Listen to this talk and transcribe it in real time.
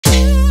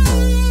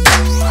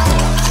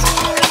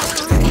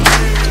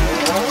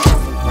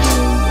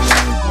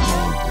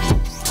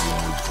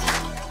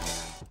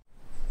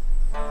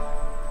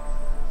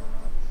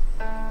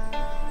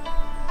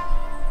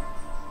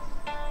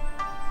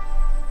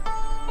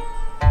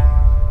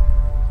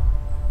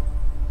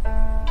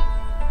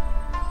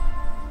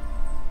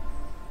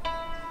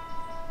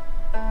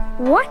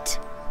What?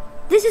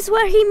 This is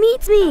where he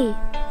meets me!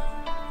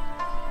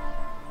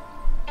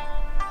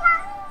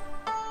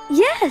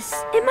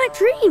 Yes, in my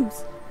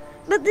dreams!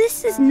 But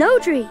this is no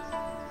dream.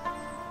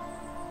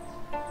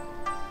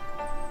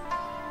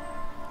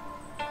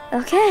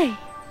 Okay,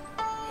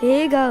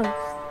 here goes.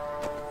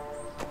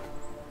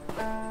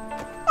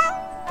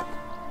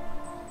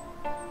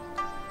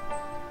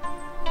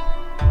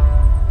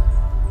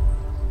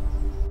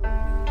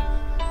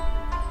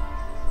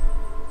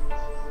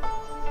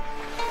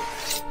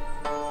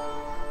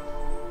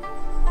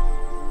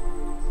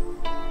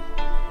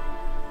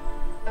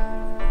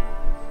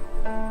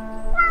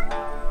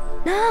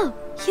 No,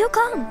 he'll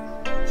come.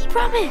 He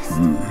promised.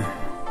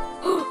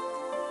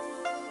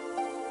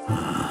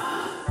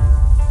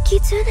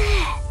 Kitsune!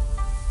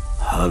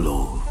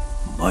 Hello,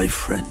 my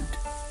friend.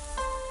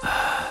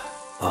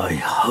 I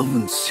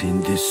haven't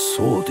seen this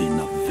sword in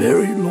a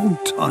very long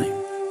time.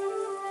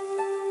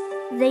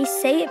 They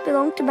say it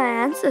belonged to my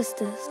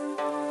ancestors.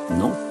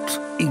 Not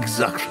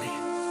exactly.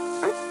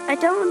 I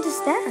don't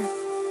understand.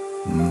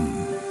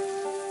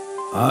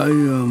 I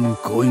am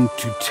going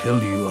to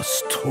tell you a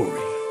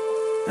story,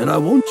 and I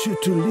want you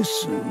to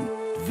listen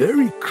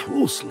very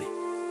closely.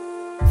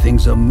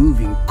 Things are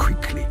moving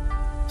quickly.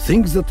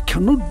 Things that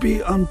cannot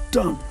be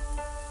undone.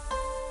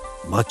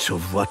 Much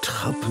of what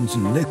happens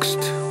next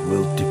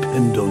will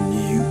depend on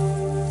you.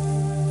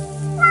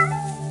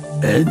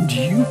 And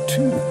you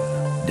too,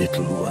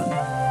 little one.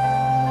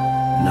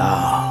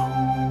 Now,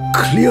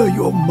 clear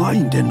your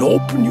mind and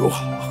open your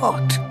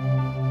heart.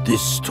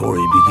 This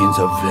story begins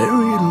a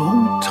very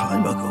long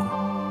time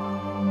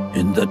ago,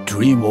 in the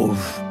dream of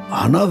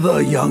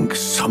another young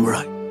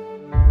samurai.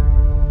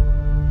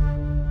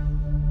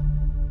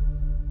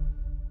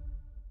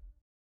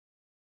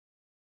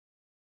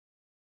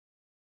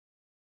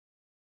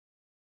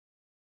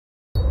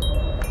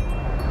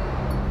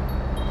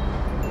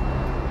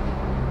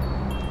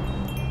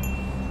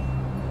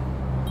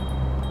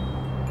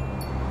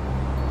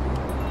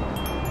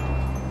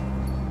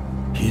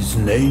 His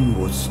name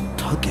was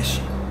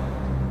Takeshi.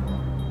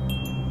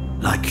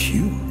 Like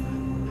you,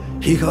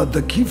 he had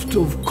the gift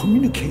of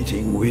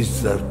communicating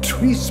with the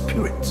tree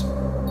spirits,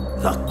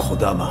 the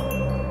Kodama.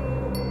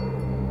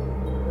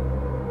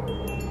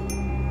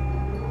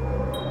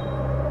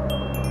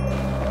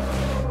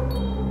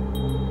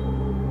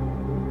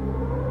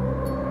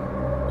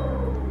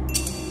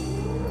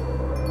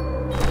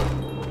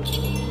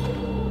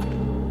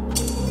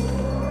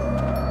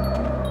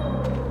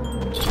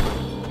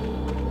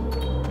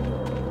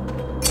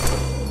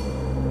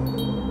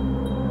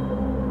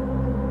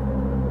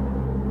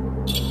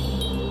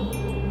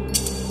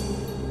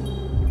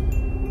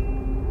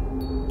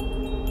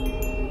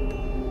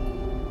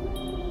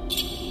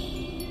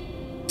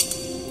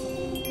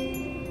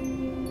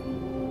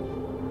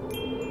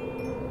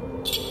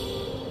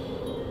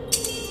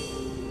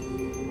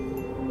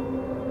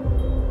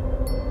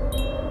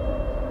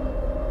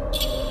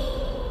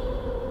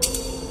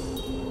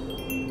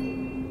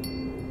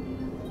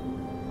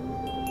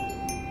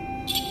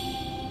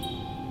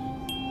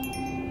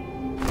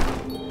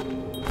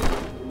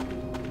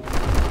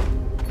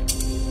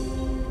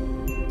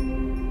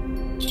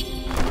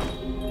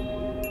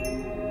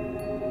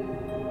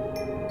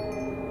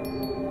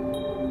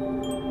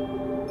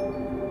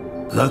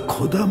 The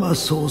Kodama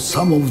saw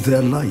some of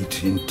their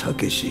light in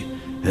Takeshi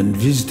and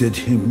visited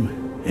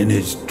him in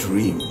his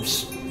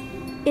dreams.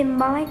 In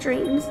my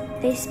dreams,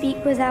 they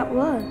speak without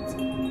words,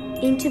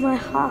 into my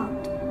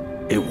heart.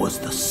 It was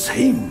the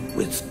same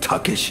with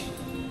Takeshi.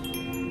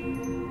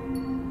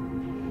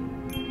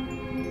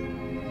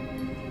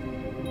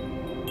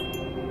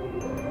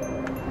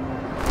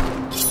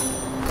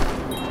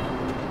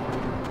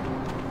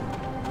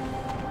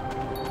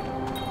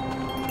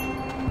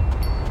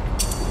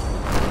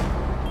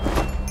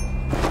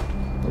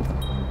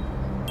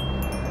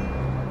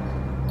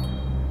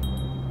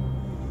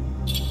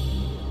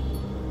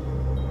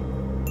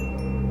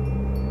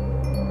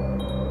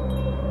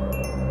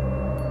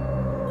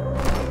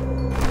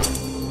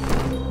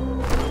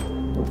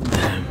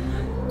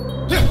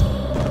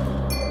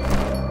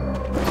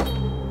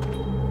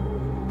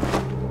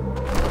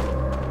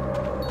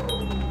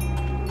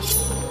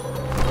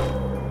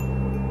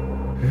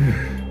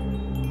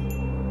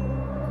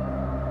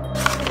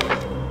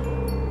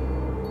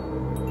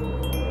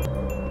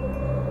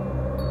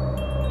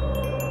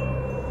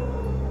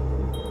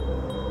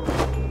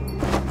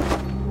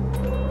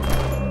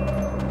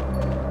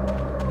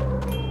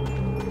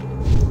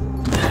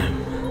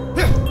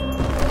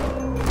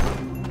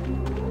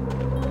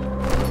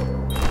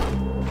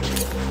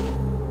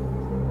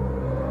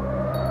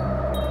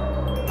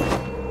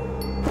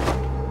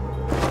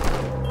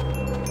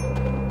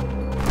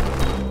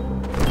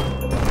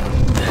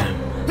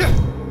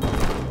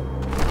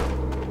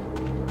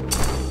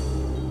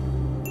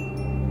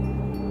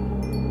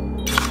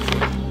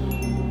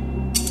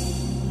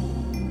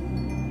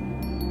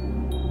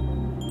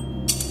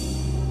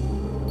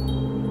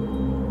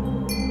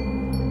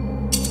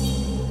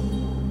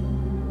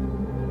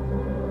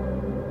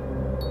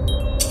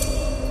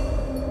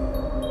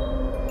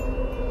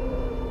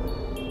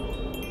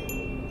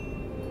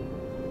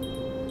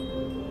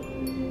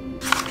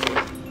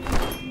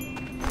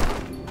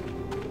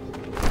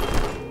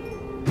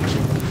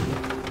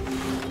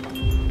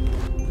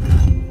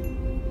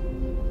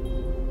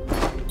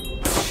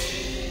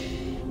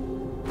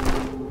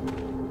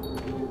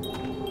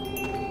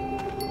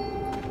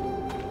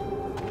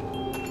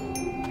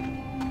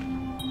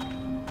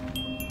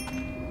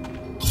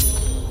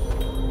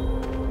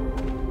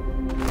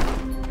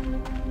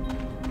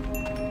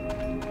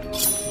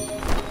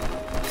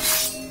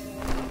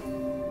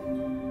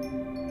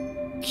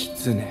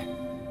 Kitsune.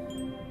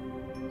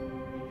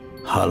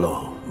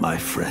 Hello, my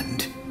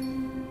friend.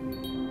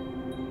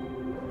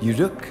 You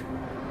look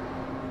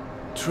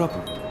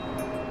troubled.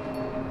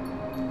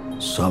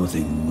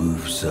 Something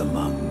moves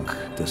among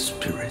the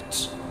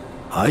spirits.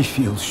 I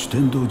feel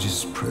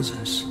Shitendoji's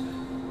presence.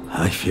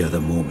 I fear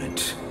the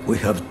moment we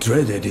have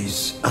dreaded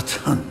is at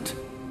hand.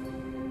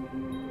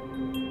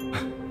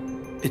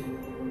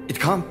 It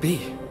can't be.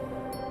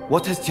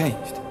 What has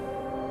changed?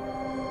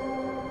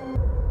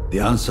 The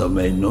answer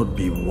may not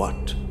be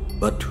what,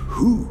 but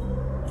who.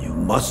 You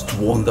must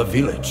warn the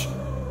village.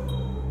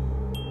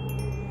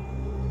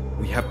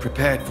 We have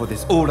prepared for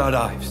this all our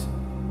lives.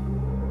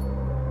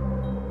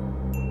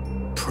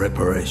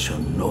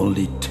 Preparation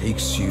only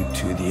takes you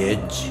to the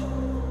edge.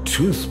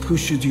 Truth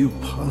pushes you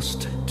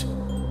past it,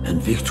 and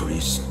victory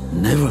is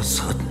never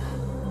sudden.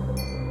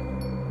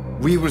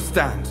 We will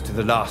stand to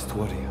the last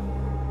warrior.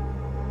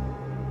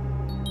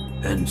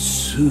 And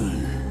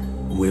soon,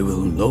 we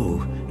will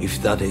know if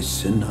that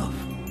is enough.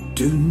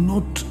 Do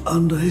not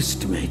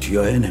underestimate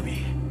your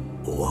enemy,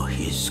 or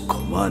his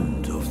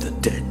command of the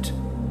dead.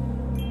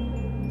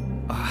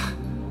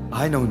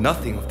 I know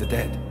nothing of the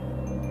dead.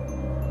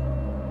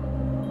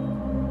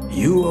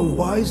 You are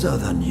wiser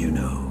than you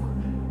know.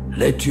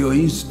 Let your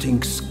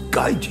instincts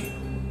guide you,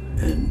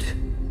 and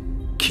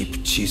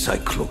keep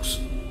Chisai close.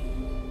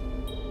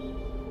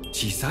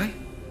 Chisai?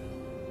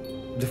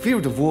 The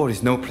field of war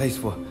is no place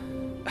for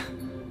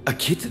a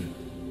kitten.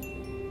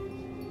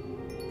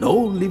 No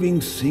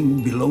living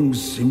thing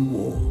belongs in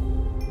war,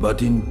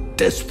 but in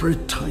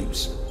desperate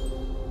times,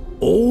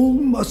 all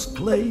must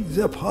play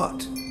their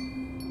part.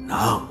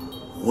 Now,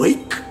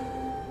 wake!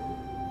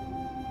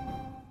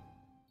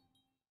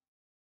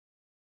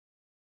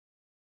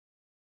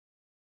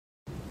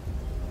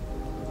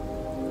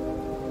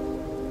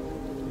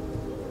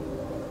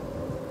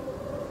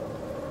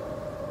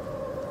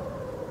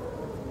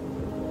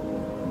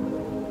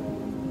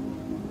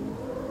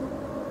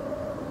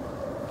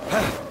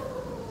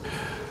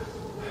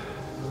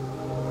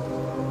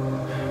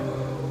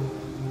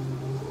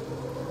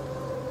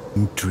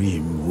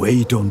 Dream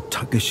weighed on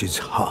Takeshi's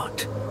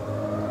heart.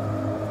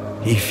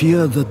 He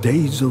feared the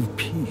days of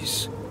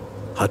peace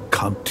had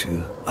come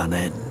to an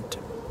end.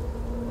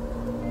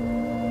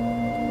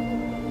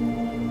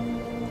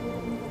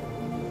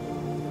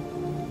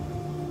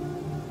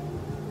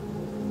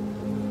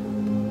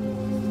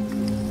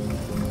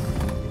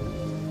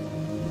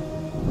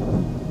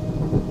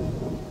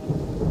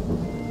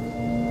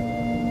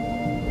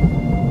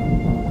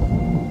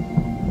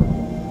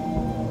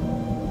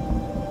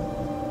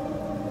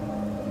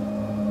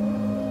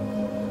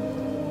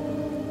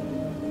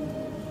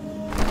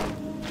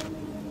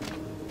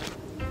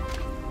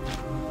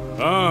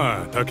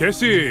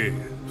 Takeshi!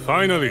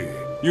 Finally!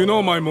 You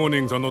know my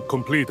mornings are not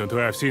complete until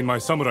I have seen my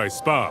samurai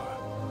spar.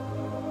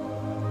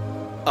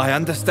 I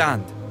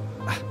understand.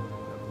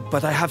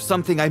 But I have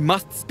something I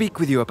must speak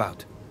with you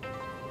about.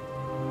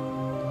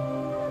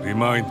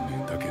 Remind me,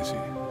 Takeshi.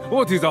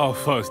 What is our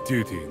first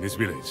duty in this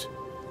village?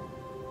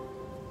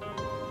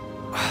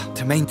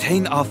 To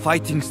maintain our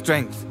fighting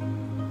strength.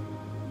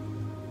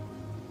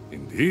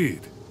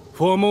 Indeed.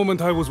 For a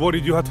moment I was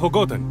worried you had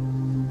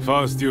forgotten.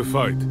 First you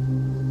fight,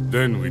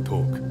 then we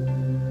talk.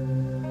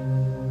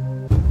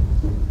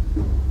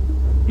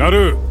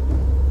 Naru,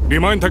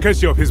 remind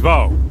Takeshi of his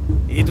vow.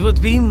 It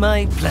would be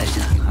my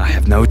pleasure. I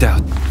have no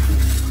doubt.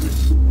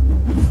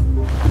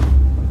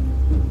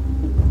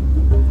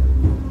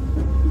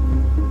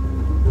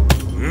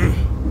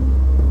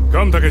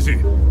 Come,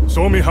 Takeshi.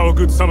 Show me how a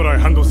good samurai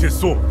handles his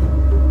sword.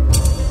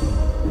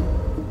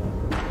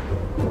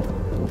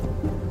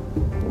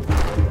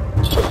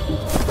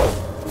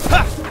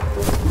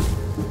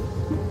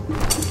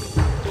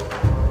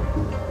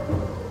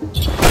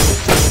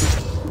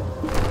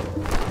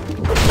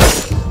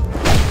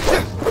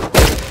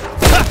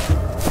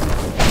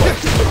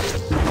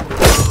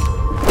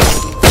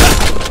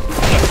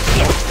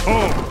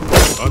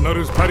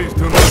 Naru's parries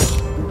too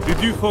much.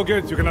 Did you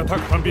forget you can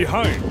attack from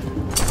behind?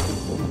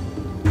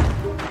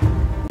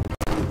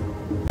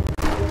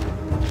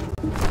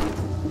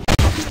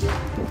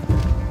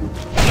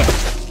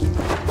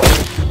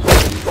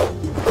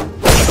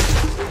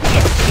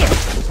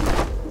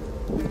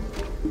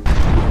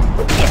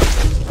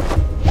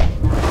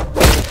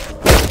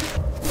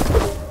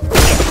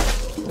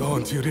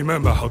 Don't you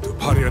remember how to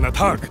parry an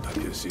attack,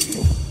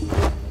 Takeshi?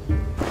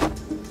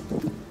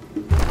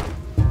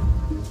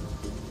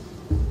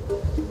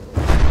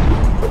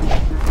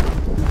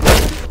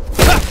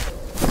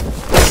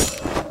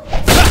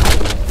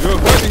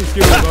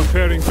 Skills are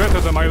faring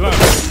better than my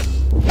last.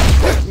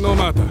 No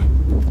matter.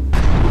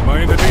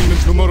 My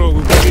entertainment tomorrow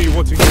will be me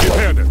watching you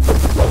prepare them.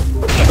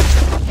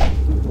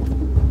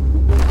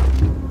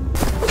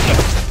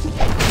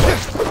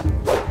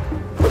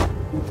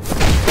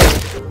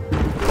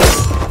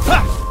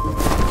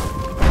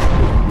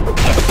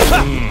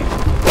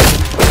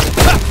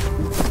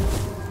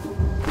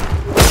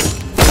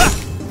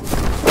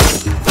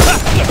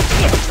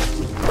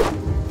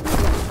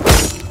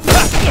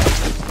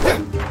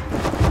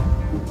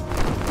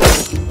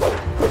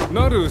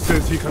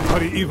 he can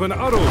carry even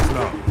arrows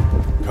now.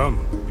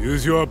 Come,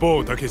 use your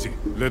bow, Takeshi.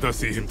 Let us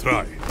see him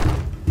try.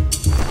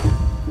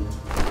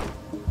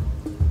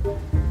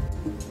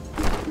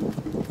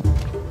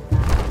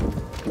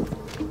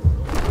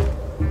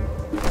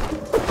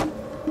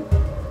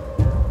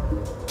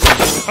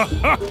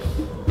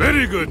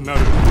 Very good,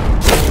 Naru.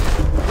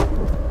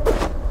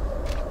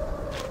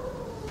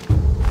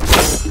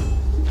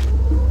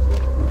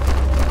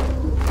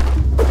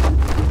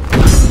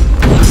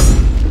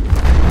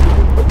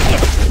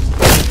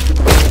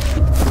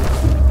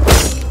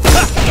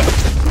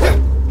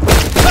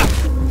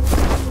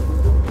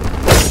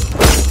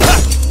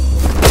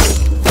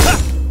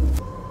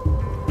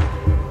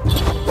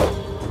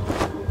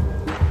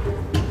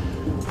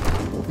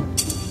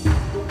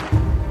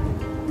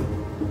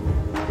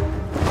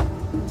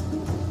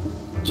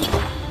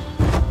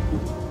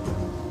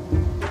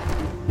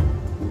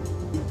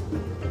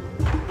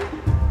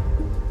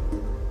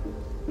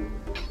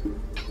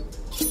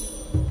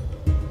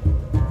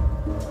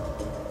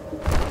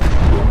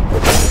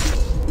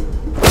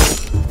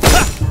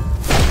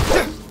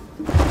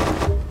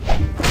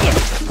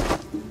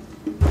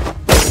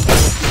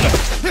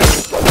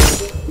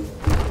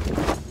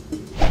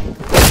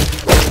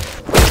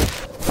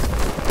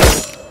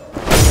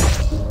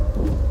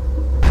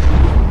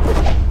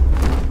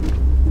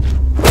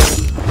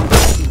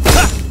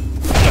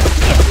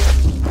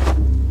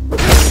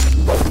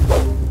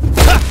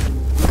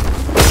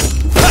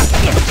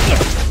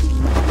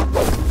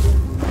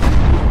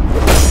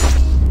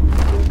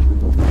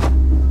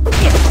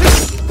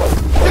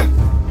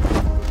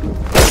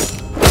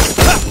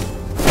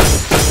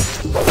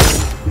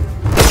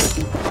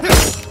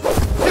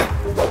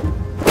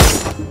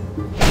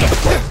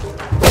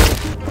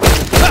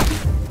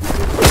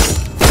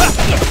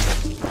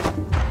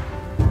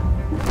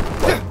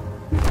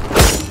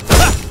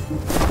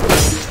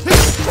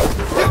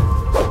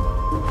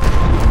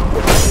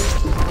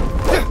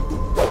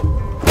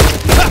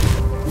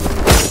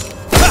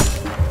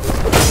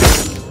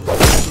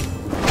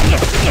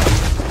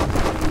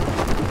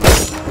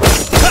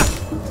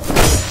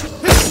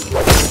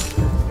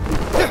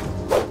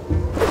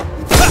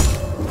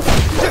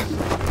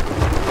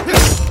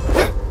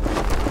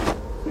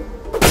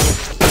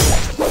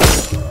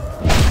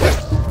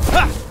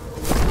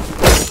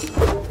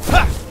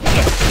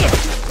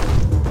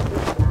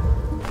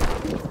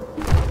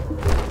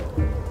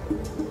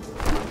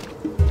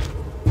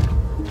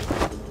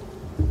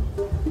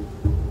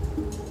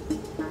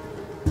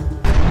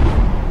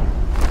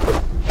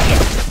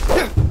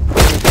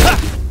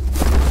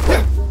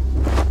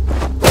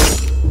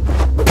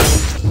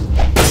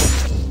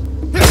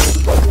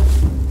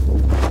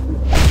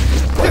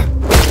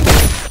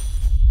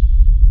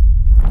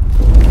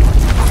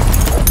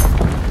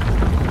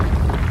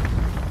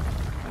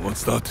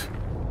 What's that?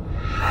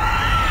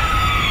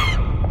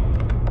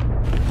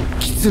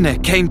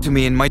 Kitsune came to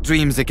me in my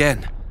dreams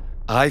again.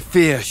 I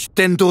fear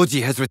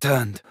Shitendoji has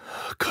returned.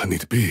 Can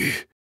it be?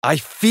 I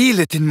feel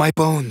it in my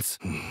bones.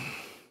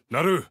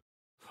 Naru,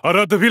 are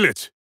at the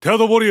village. Tell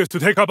the warriors to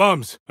take up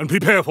arms and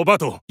prepare for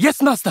battle.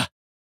 Yes, master.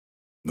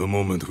 The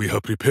moment we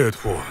have prepared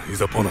for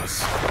is upon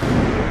us.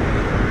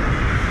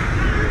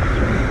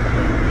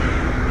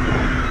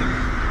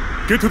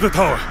 Get to the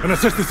tower and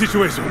assess the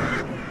situation.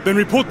 Then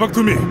report back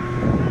to me.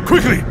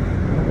 Quickly!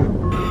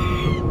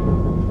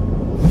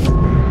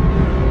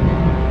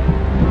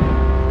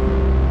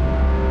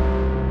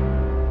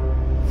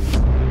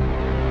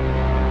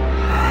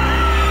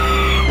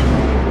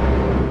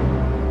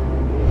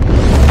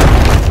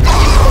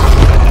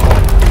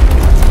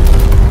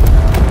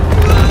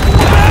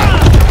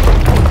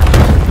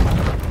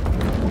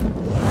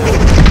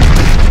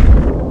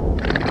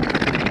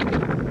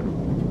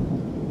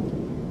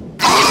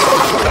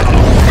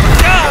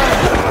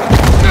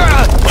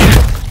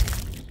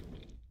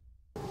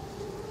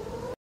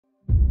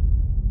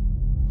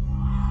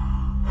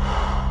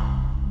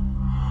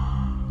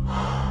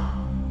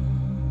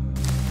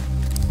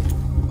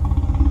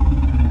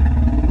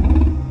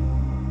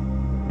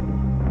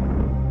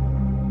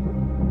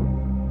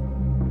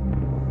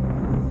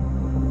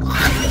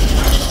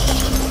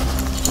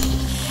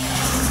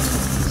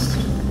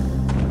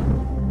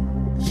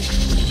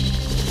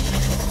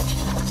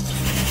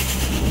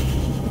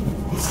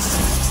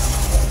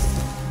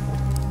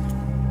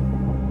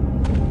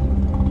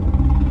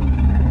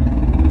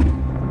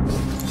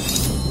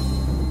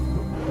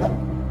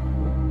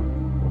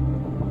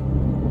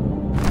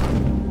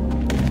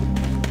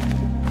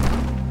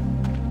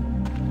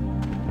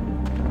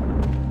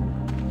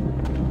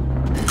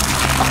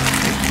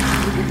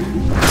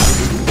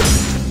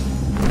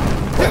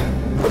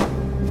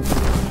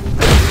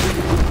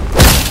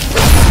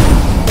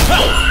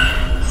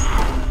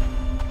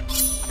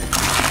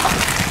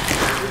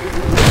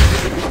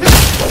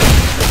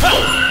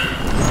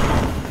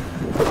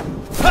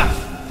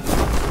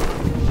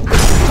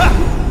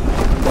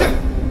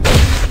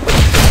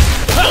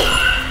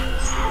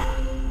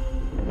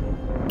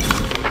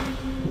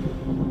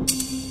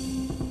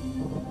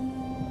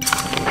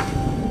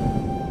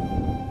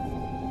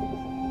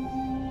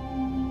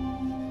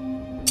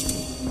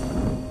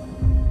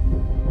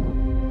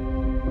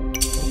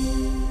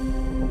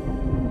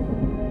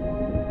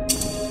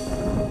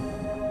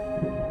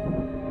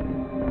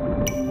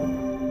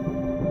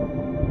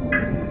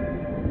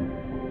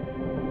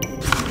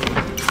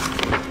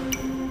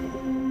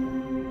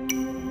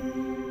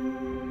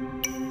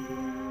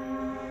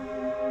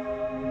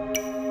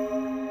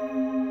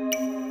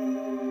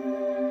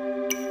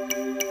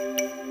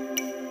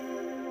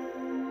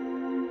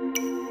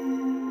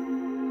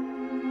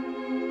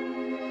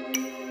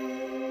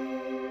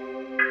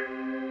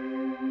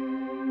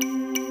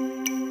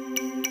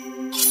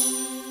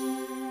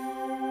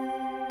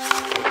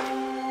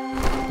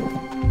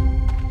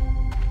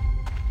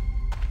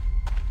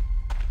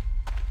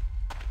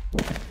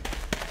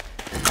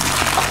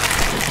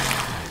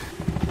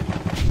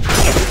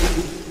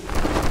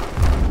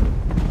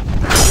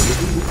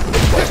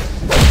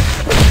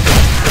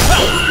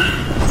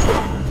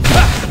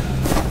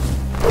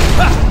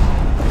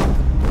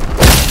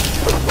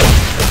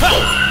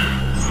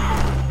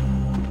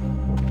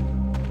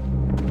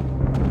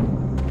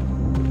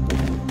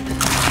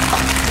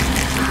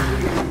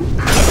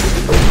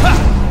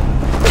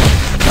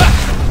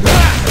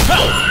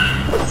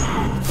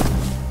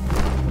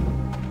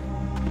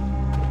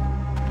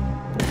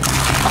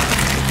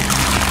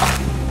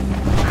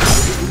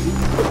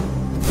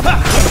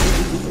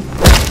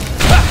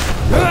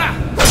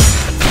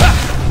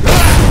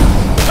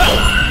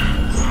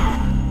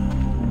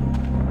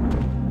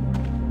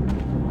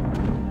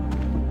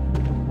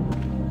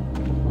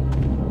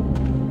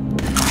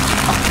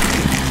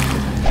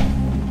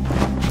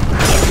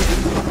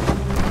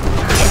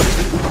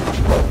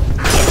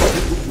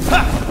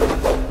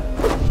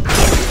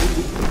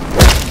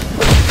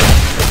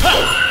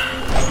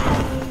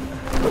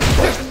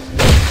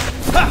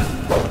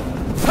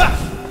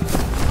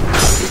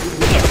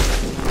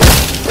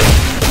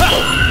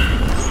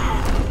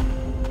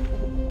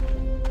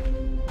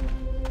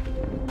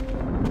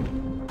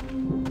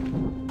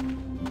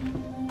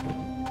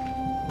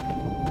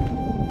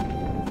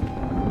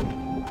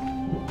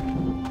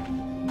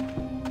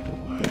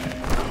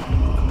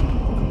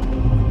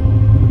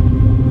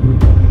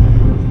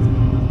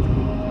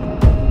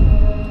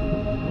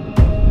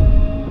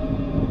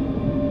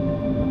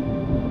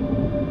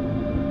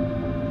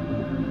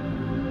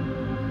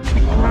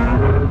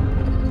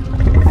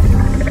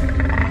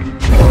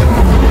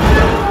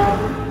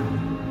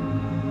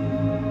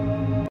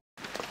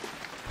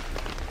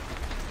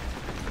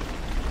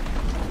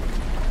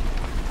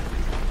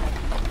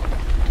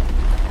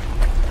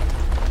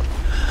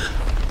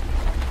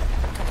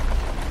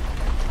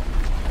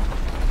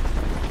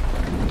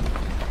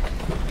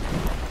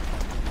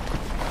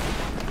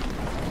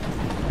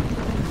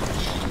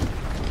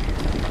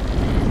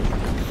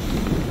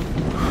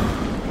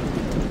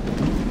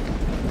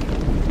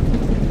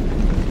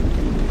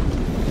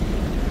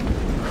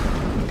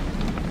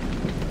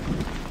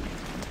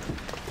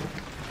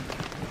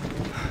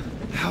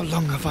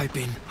 long have I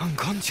been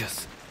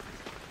unconscious?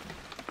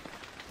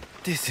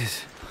 This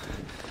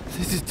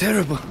is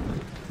terrible.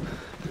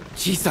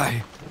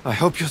 Chisai, I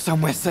hope you're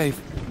somewhere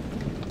safe.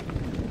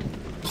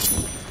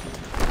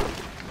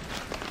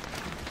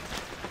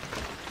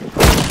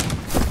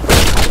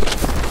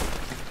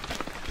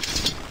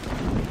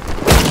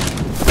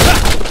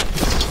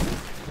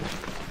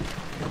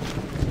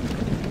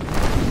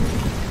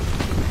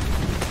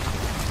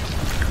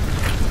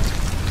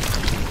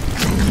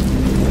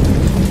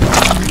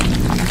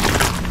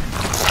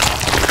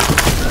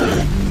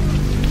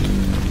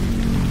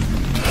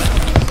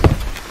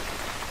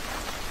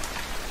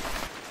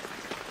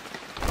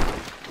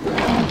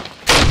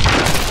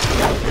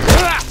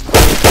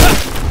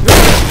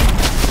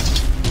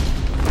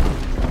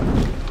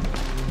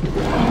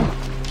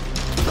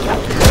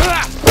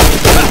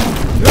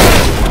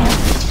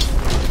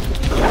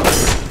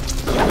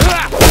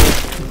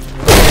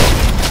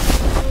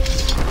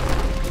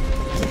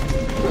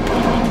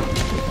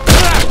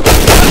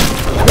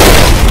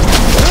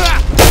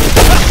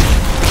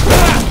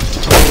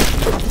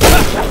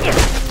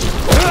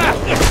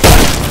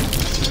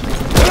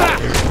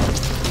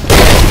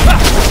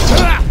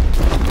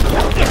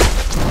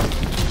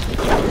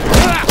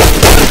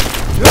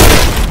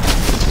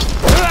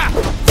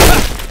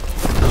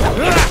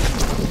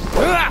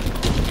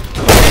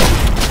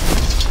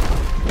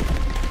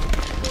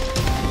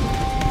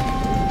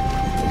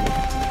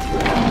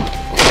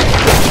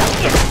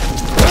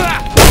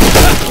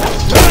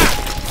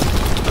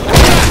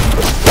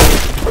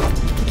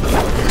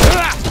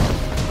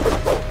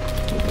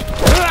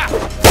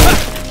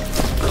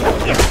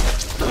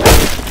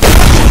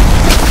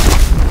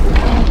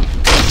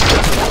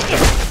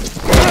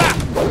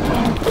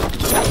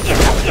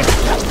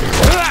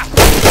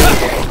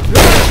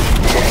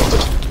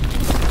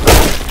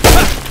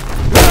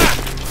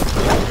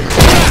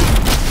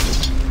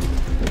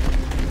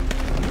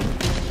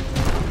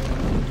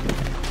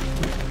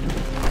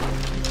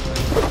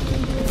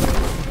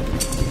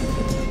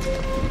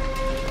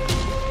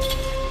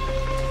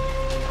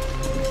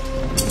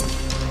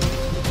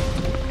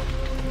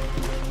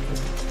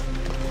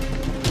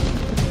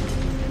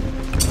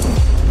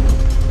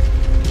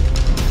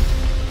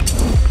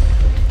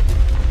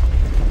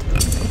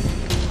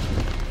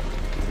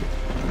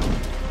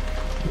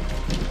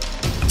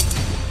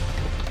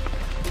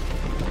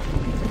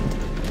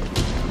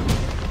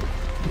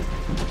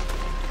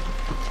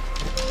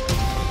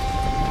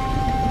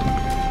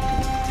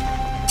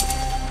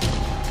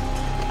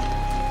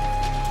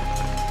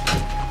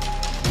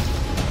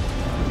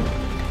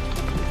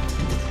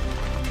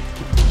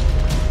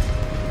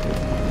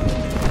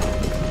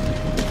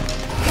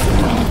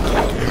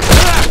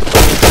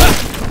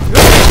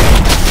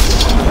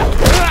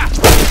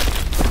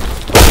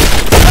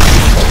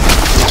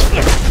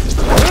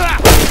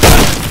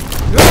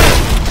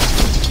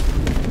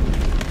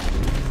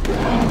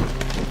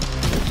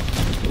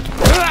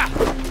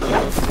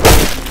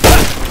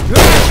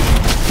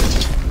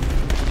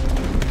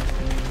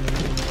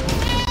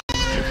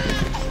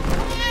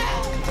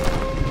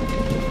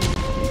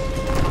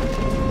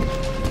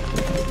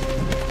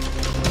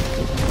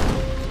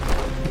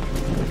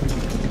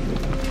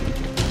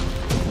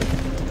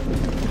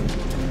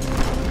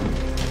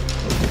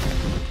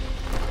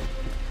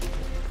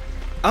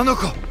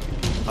 Anoko,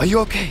 are you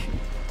okay?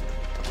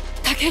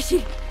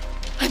 Takeshi,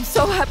 I'm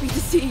so happy to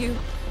see you.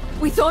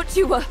 We thought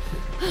you were...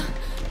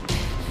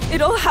 It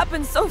all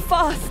happened so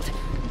fast.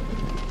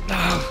 No,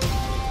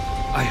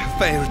 I have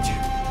failed you.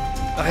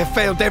 I have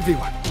failed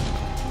everyone.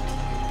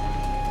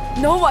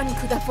 No one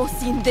could have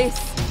foreseen this.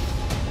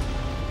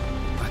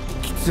 But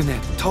Kitsune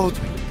told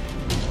me.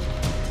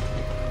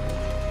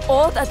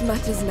 All that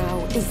matters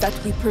now is that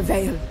we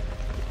prevail.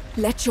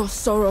 Let your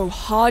sorrow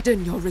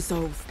harden your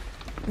resolve.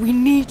 We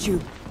need you.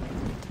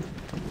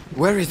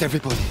 Where is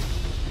everybody?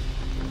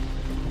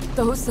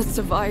 Those that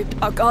survived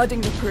are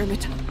guarding the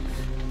perimeter.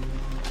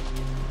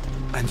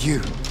 And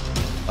you?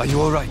 Are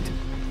you all right?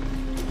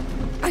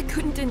 I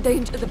couldn't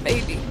endanger the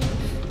baby.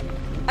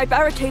 I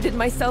barricaded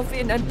myself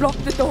in and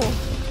blocked the door.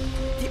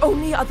 The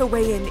only other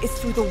way in is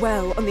through the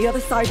well on the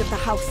other side of the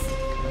house.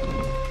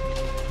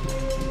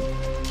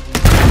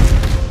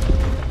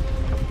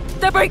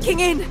 They're breaking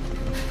in!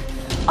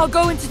 I'll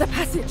go into the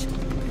passage.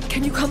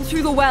 Can you come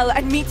through the well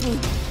and meet me?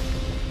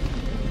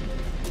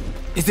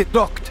 Is it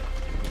locked?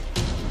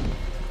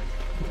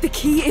 The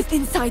key is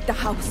inside the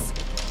house.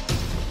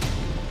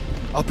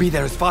 I'll be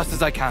there as fast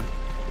as I can.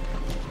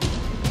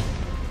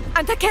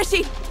 And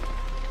Takeshi!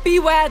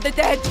 Beware the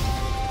dead!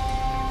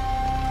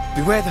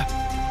 Beware the...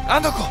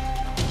 Anoko!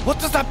 What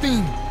does that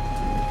mean?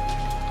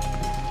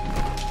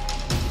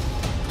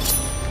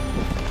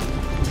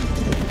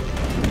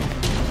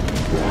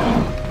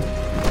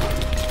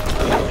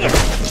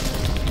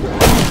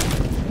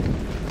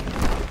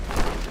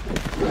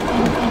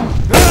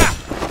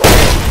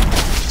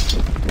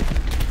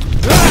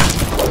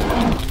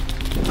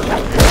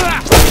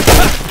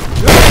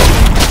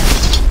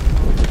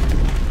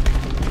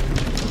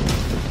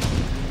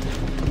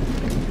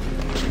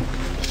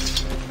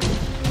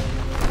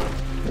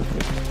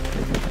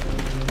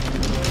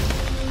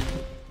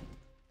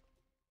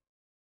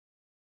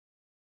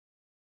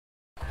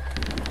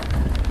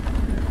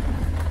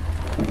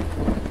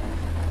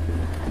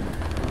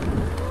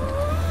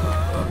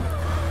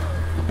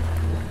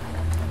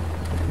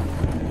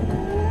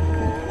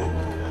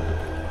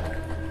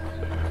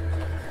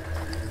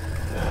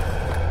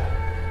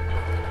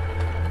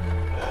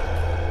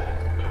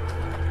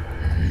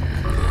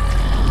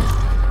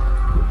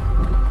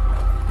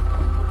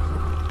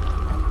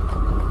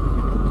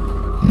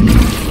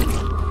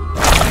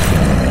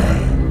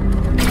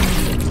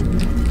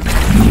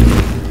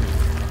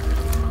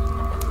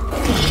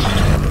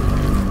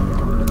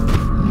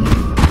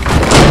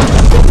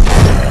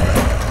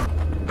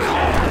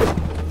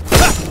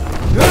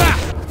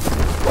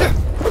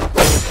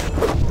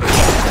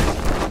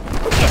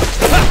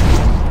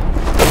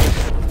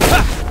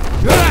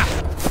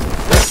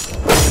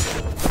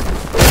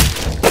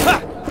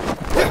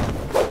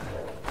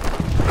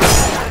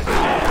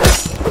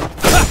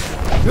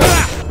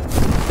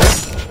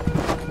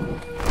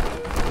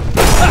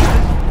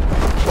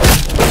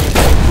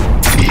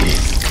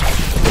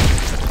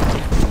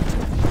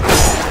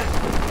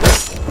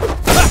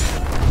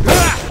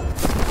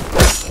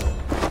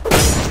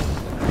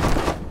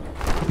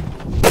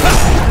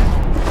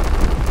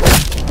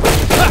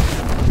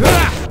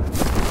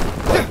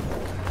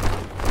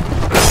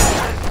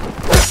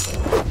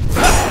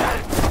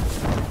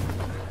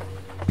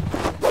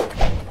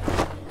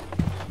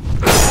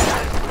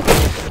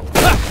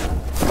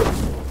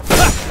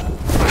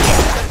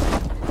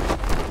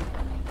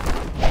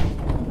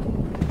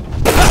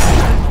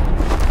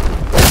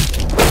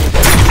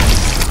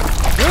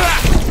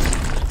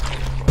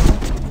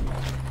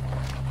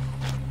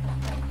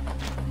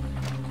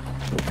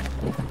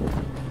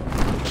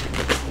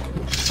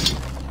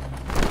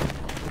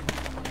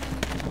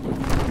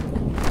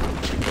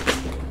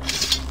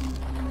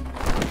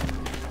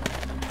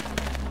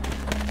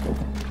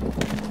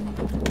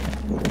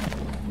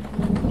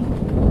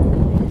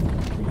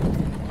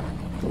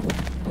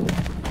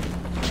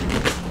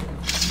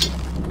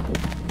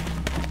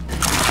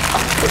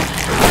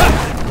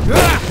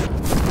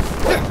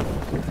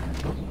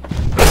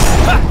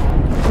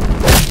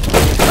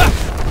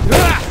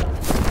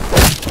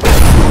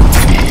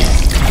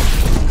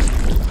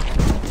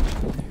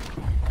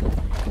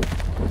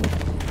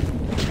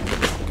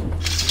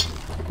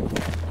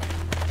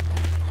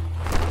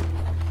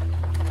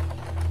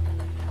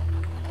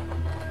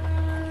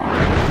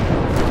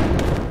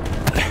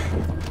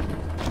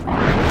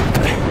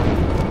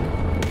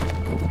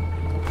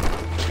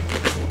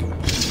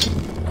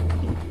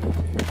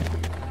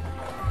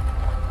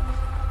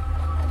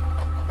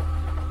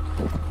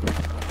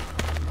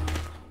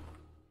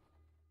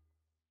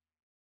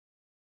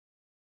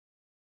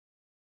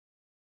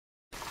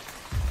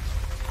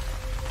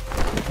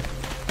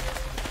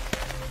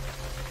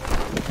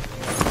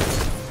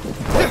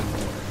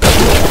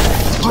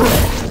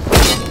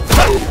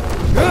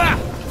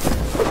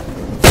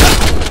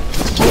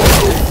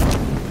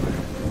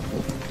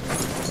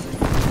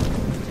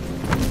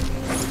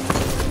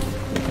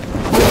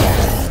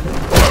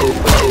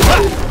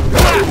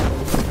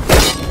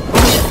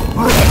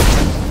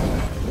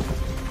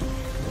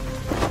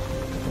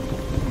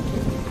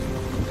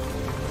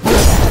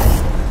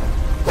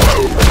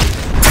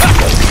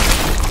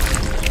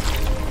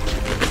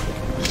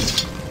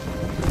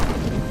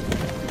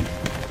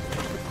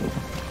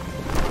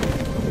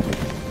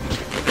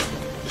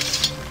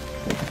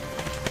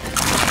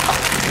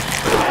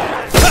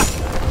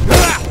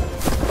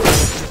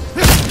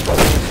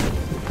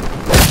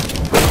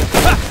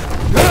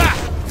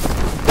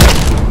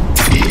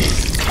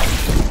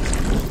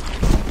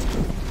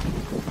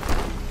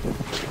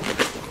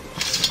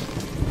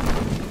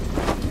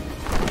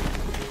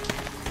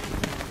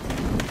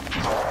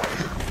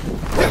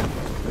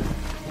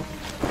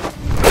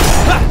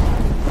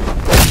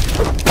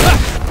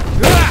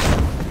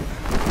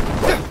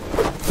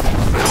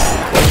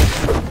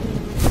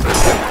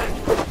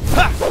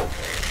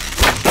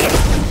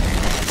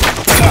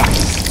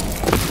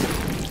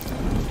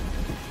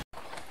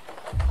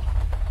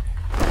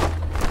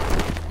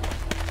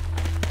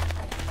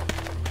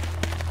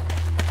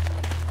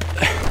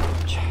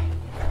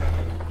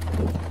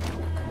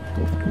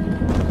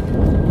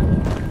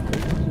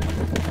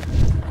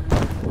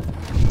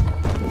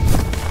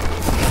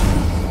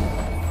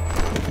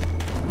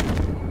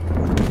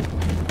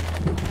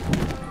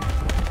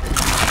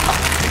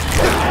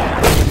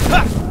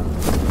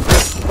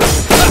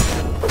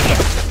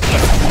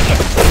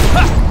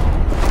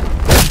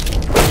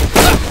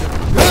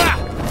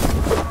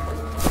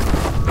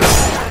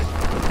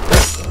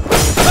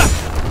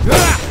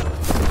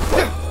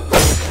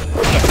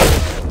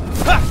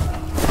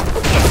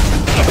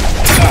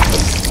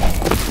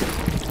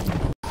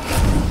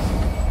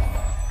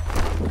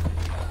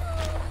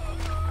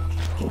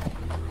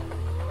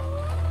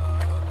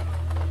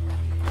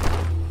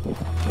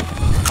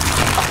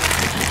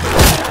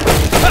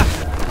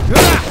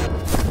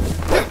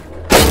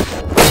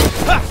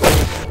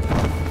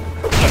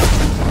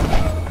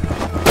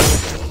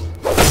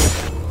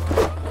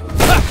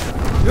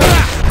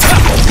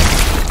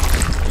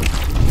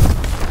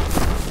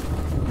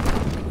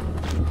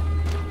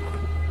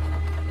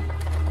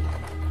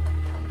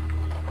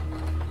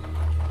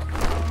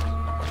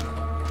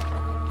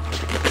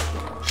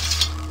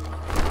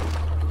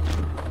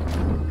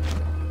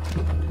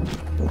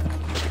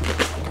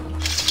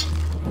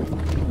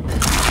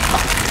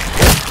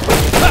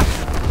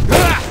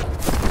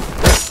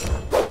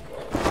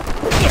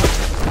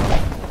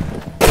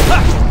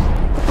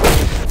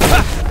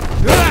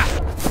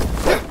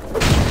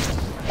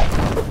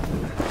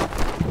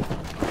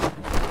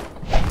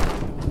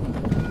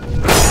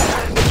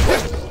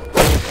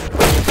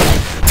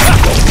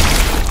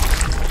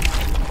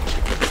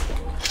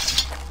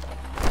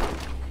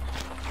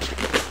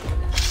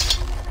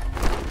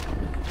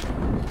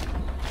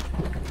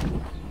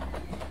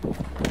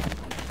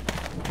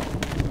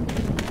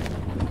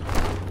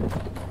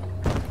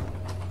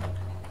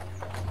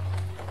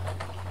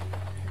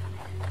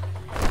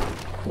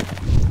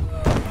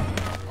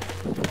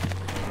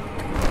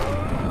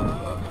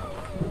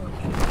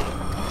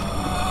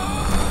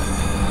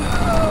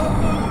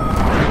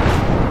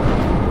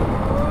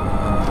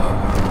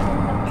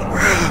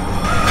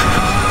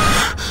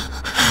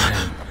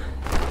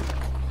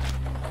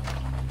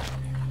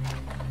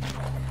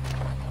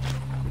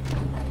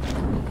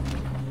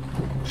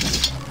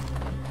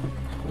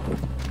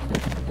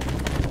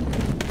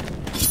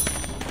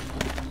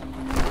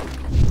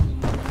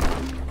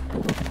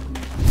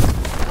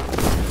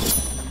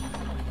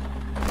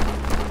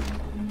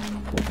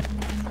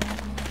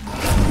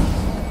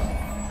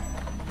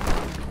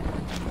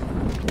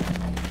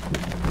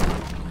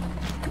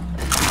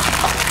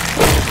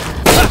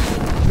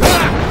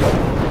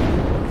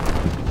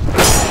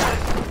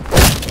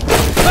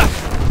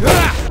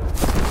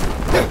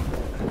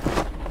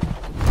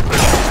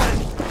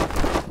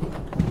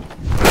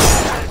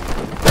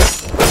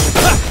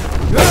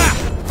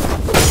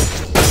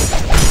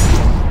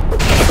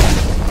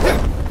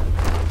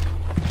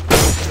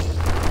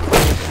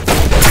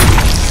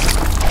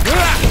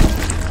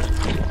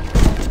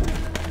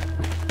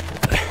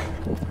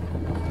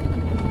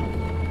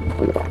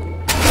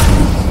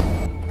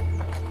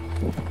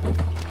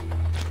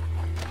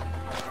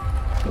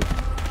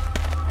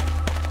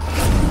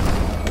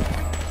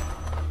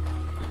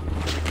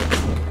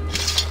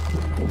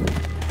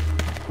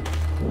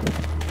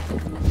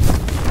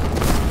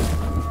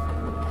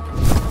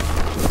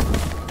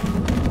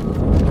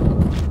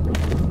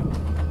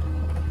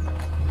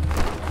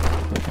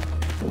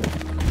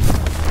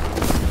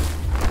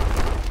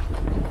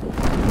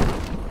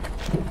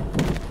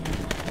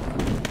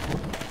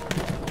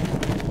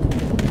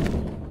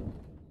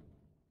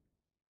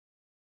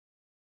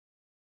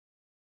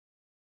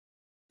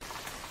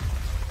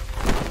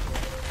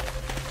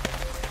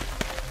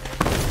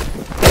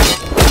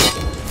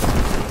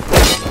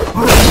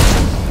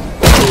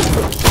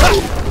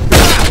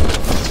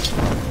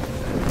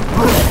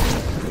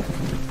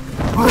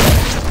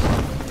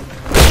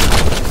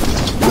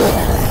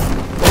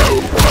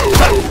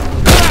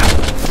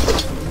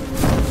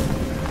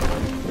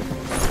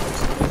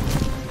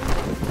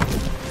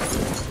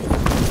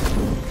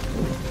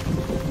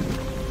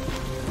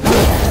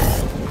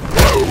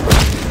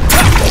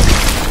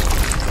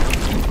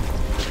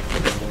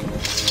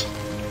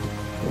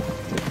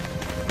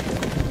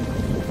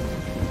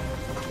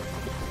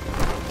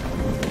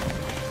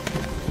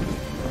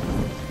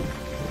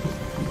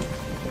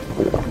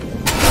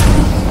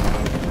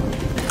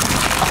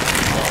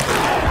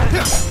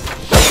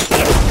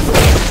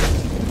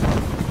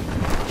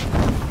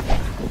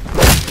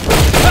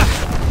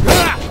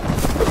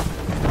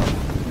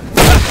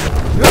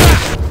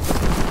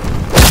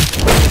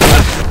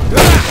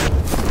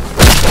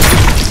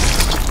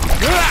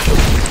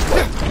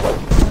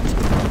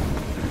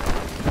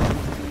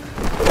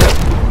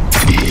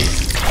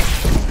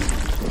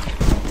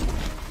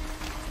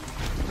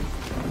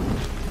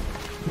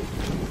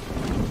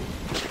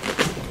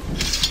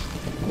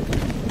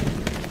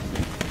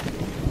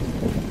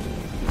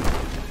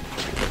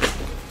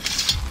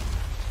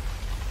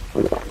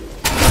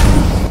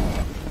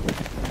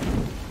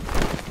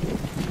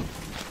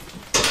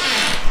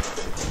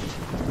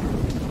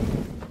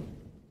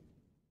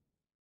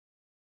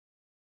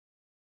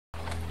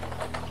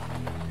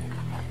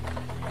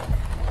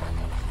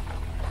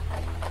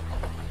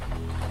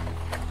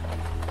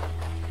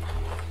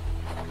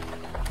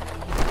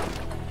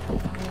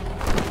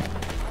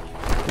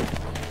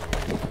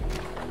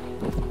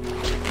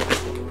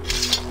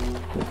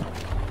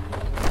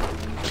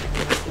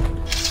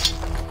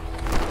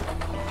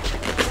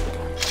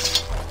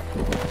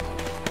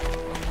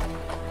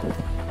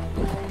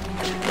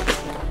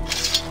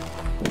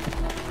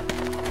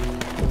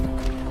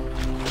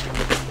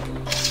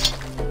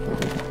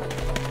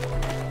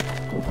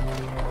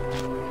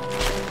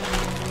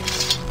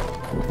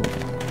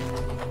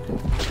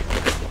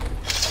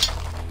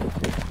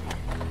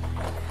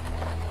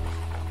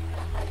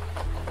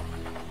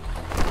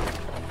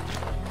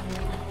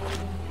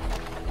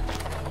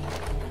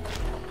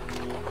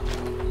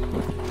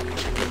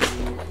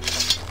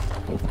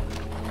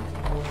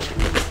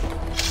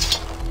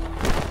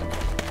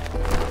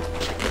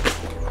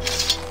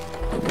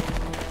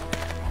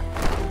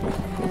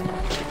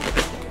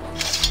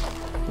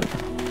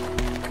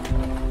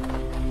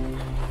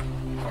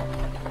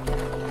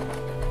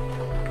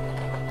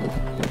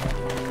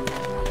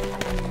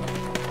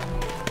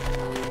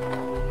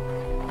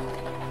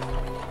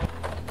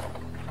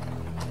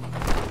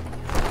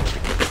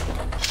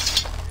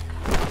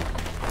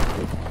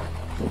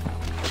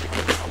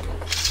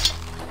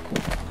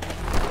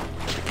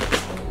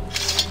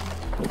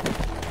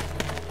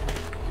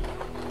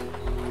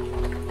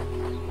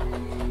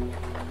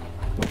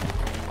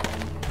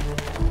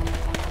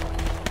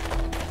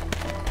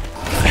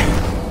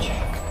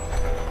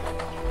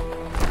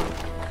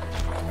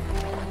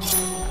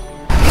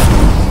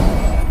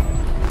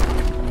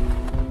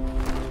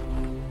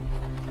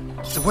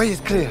 The way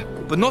is clear,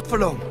 but not for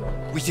long.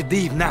 We should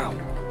leave now.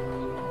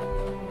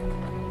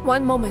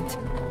 One moment.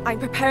 I'm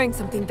preparing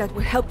something that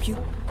will help you.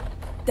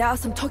 There are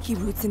some Toki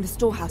roots in the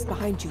storehouse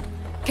behind you.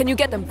 Can you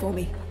get them for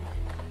me?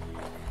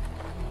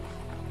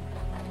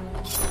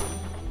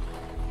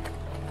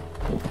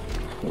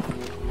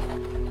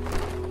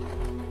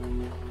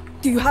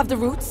 Do you have the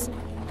roots?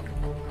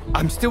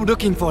 I'm still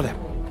looking for them.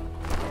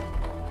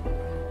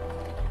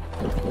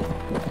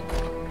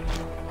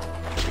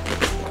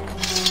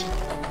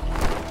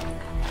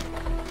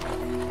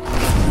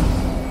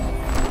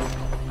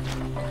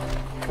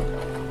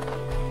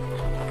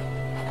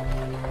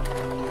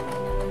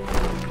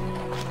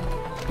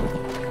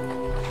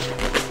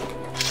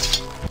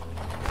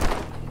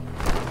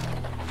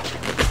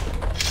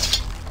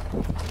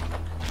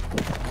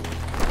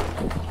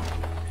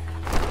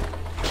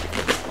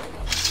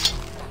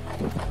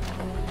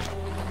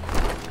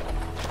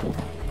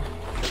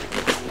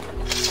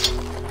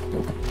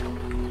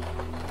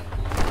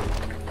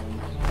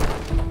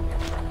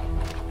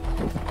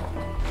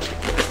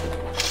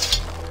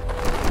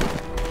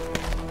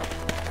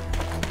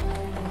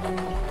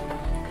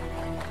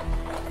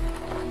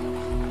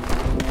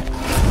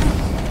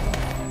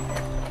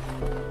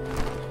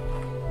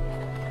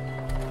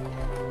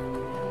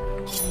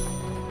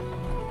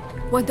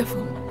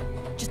 Wonderful.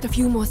 Just a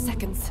few more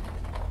seconds.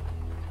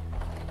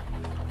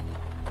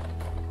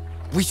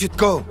 We should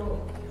go.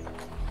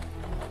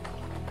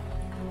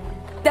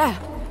 There!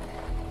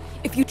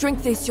 If If you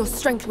drink this, your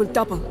strength will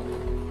double.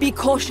 Be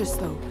cautious,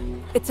 though.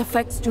 Its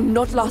effects do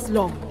not last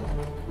long.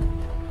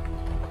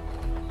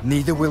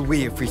 Neither will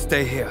we if we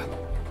stay here.